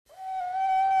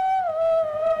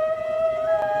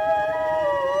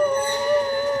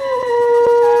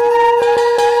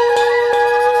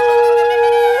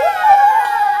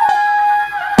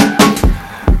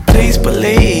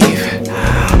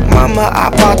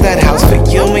that house for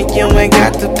you, and you ain't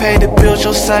got to pay the bills.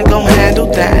 Your son gon' handle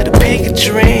that. A peak of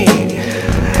dream.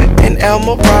 In El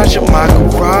Mirage in my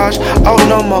garage. Oh,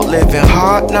 no more living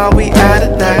hard, now we out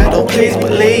of that. Oh, please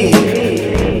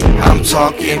believe I'm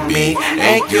talking me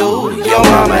and you, your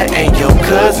mama and your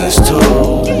cousins too.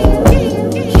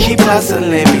 Keep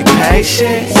hustling, be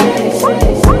patient.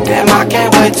 Damn, I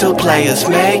can't wait till players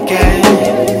make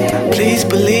it. Please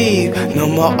believe, no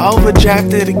more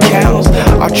overdrafted accounts.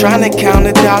 Or trying to count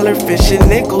a dollar, fishing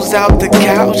nickels out the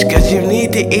couch. Cause you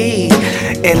need to eat.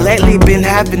 And lately been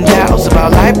having doubts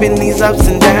about life in these ups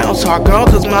and downs. Hard girl,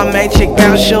 cause my main chick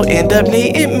bounce, she'll end up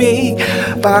needing me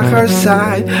by her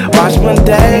side. Watch one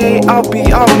day, I'll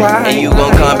be alright. And you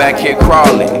gon' come back here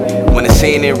crawling when the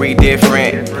scenery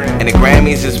different and the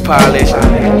Grammys is polished,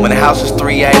 when the house is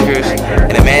 3 acres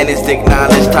and the man is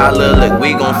acknowledged. Tyler, look,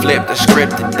 we gon' flip the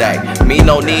script today. Me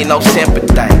no need no sympathy.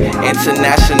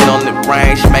 International in the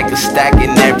range, make a stack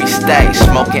in every state.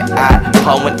 Smoking out,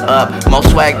 pulling up, more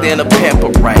swag than a pimp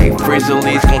parade.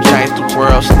 Frizzly's gon' change the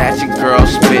world, snatching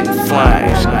girls, spitting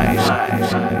flames.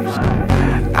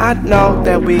 I know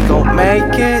that we gon'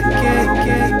 make it.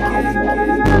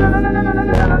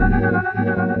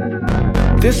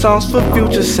 This song's for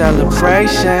future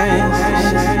celebrations.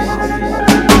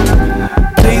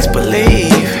 Please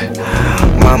believe,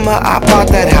 mama, I bought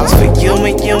that house for you,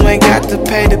 and you ain't got to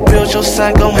pay the bills. Your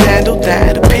son gon' handle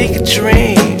that. A peak of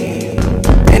dream.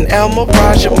 In El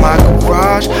Mirage in my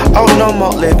garage. Oh, no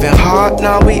more living hard,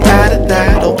 now we out of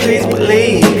that. Oh, please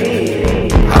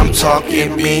believe I'm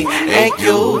talking me and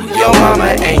you, your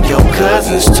mama and your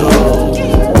cousins too.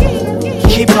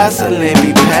 Keep hustling,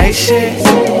 be patient.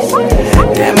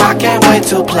 Damn, I can't wait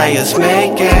till players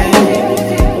make it.